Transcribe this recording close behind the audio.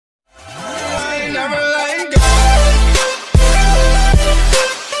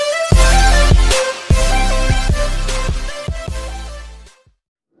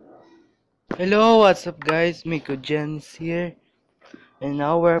Hello, what's up guys? Miko Jens here, and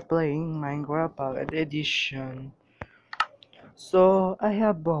now we're playing Minecraft Pocket Edition. So I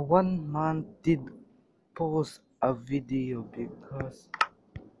have a 1 month did post a video because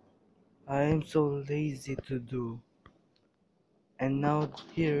I am so lazy to do, and now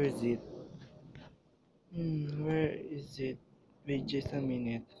here is it. Where is it? Wait just a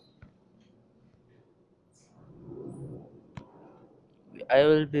minute. I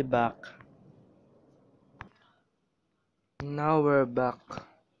will be back. Now we're back.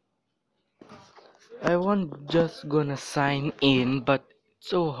 I want just gonna sign in, but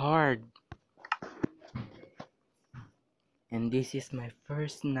it's so hard. And this is my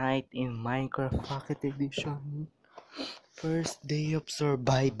first night in Minecraft Pocket Edition. First day of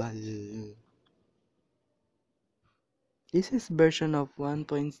survival. This is version of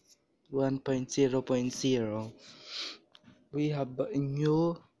 1.1.0.0. We have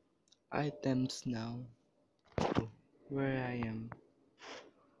new items now. Where I am.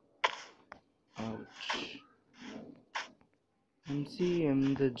 Ouch. I'm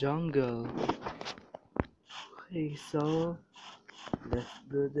in the jungle. Okay, so let's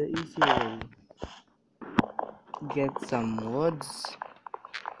do the easy way. Get some woods.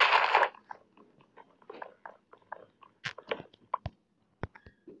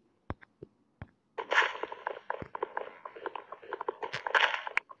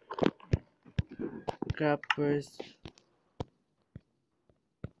 Crappers.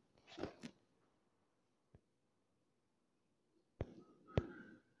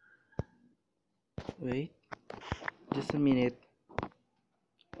 Wait, just a minute.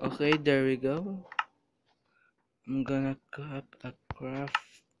 Okay, there we go. I'm gonna cut a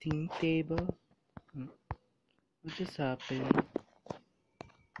crafting table. What just happened?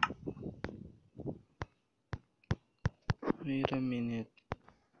 Wait a minute.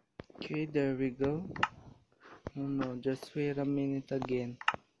 Okay, there we go. Oh no, just wait a minute again.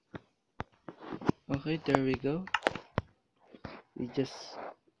 Okay, there we go. We just...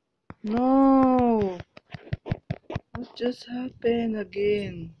 No! What just happened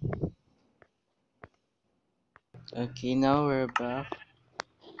again? Okay, now we're back.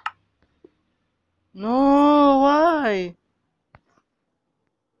 No, why?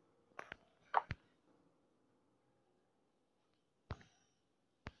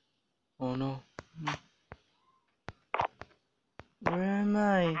 Oh no. Where am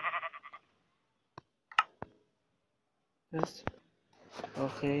I? Yes.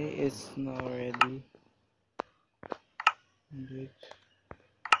 Okay, it's not ready. Wait.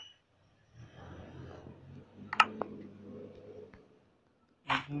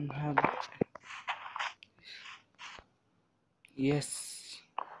 I don't have... Yes.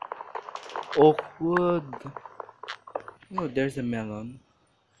 Oak wood. Oh, there's a melon.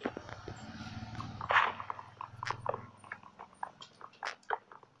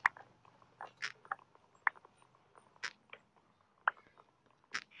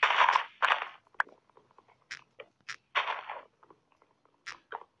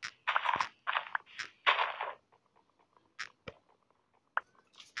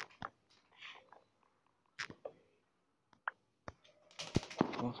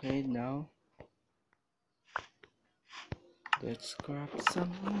 Okay, now let's craft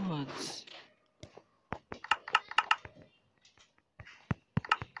some woods.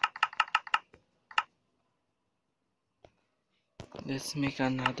 Let's make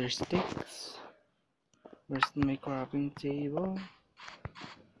another sticks. Where's my crafting table?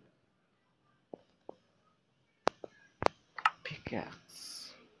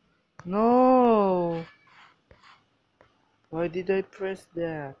 Pickaxe. No! Why did I press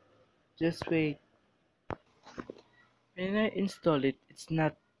that? Just wait. When I install it, it's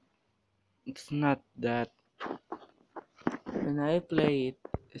not that. When I play it,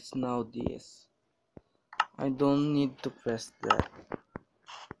 it's now this. I don't need to press that.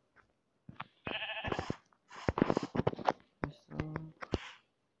 So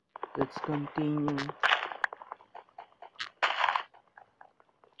let's continue.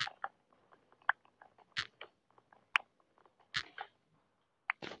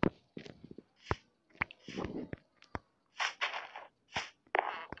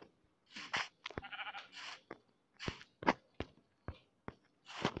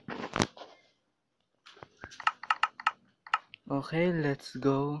 Okay, let's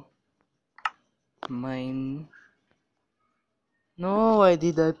go. Mine. No, why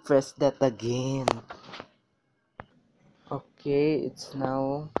did I press that again? Okay, it's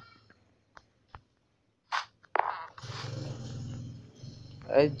now.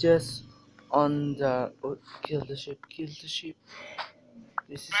 I just on the... Oh, kill the sheep, kill the sheep.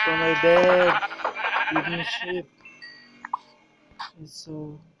 This is for my bed. Give me sheep.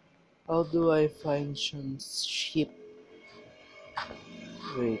 So, how do I find some sheep?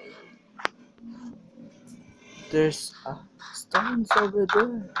 Wait, there's stones over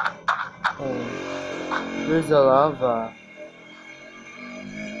there. Oh, there's a lava.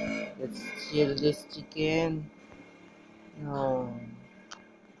 Let's kill this chicken. No.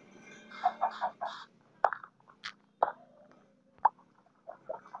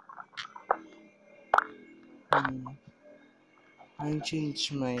 Hmm. I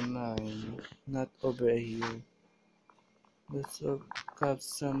changed my mind. Not over here. Let's cut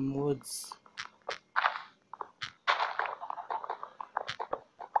some woods.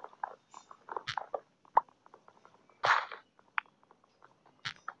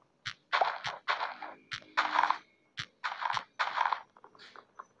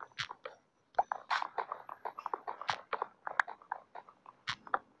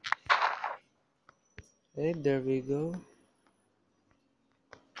 Hey, there we go.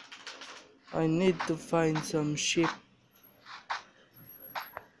 I need to find some sheep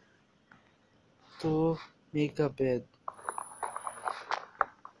to make a bed.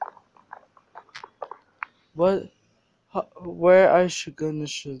 What? Where are you gonna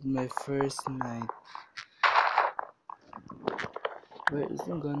shoot my first night? Where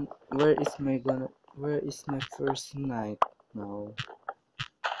is my first night now?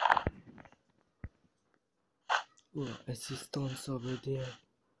 Oh, I see stones over there.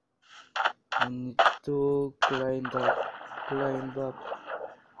 I need to climb up.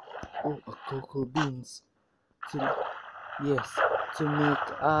 Oh, a cocoa beans. To, yes, to make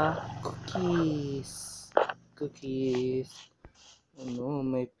cookies. Cookies. Oh no,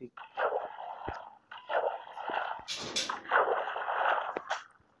 my pick.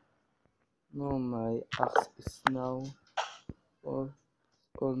 No, my axe is now or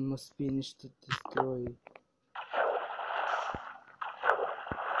almost finished to destroy.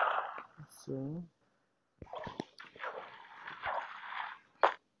 So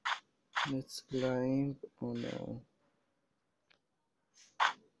let's climb. Oh no.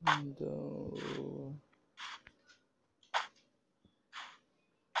 No.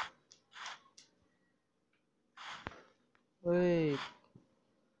 Wait.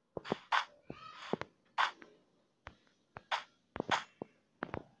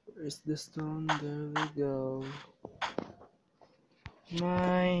 Where's the stone? There we go.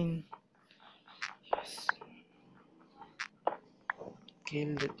 Mine. Yes. Okay,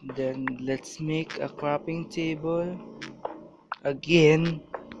 then let's make a crafting table. Again,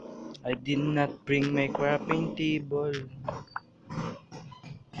 I did not bring my crafting table.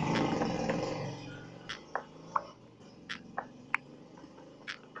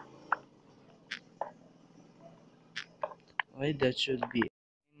 Why that should be.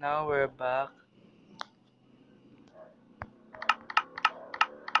 Now we're back.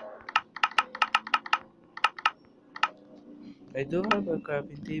 I do have a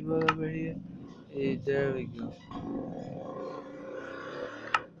crafting table over here. Hey, there we go.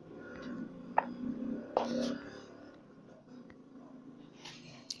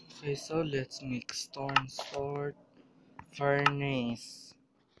 Okay, so let's make stone sword furnace.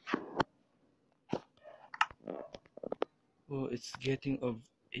 Oh, it's getting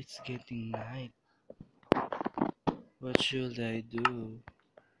night. What should I do?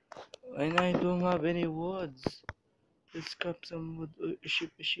 And I don't have any woods. Let's grab some wood. A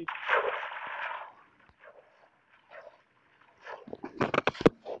sheep.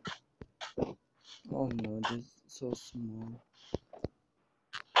 Oh no, this is so small.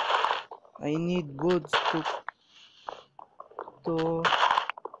 I need woods to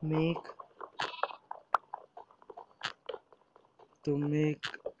make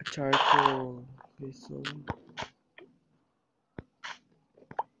a charcoal. Okay, so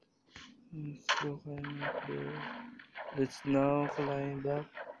let's go climb up there. Let's now climb back.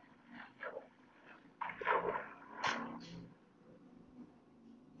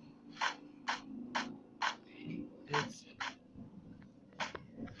 Let's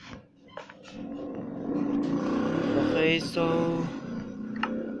okay, so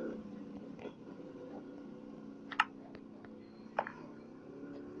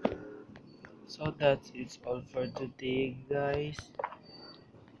that's it's all for today, guys.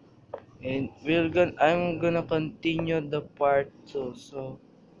 And I'm gonna continue the part 2. So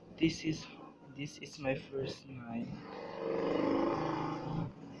this is this is my first night.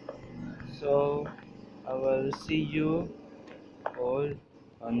 So I will see you all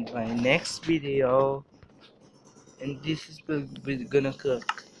on my next video, and this is we're gonna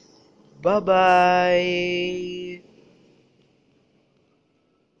cook. Bye bye.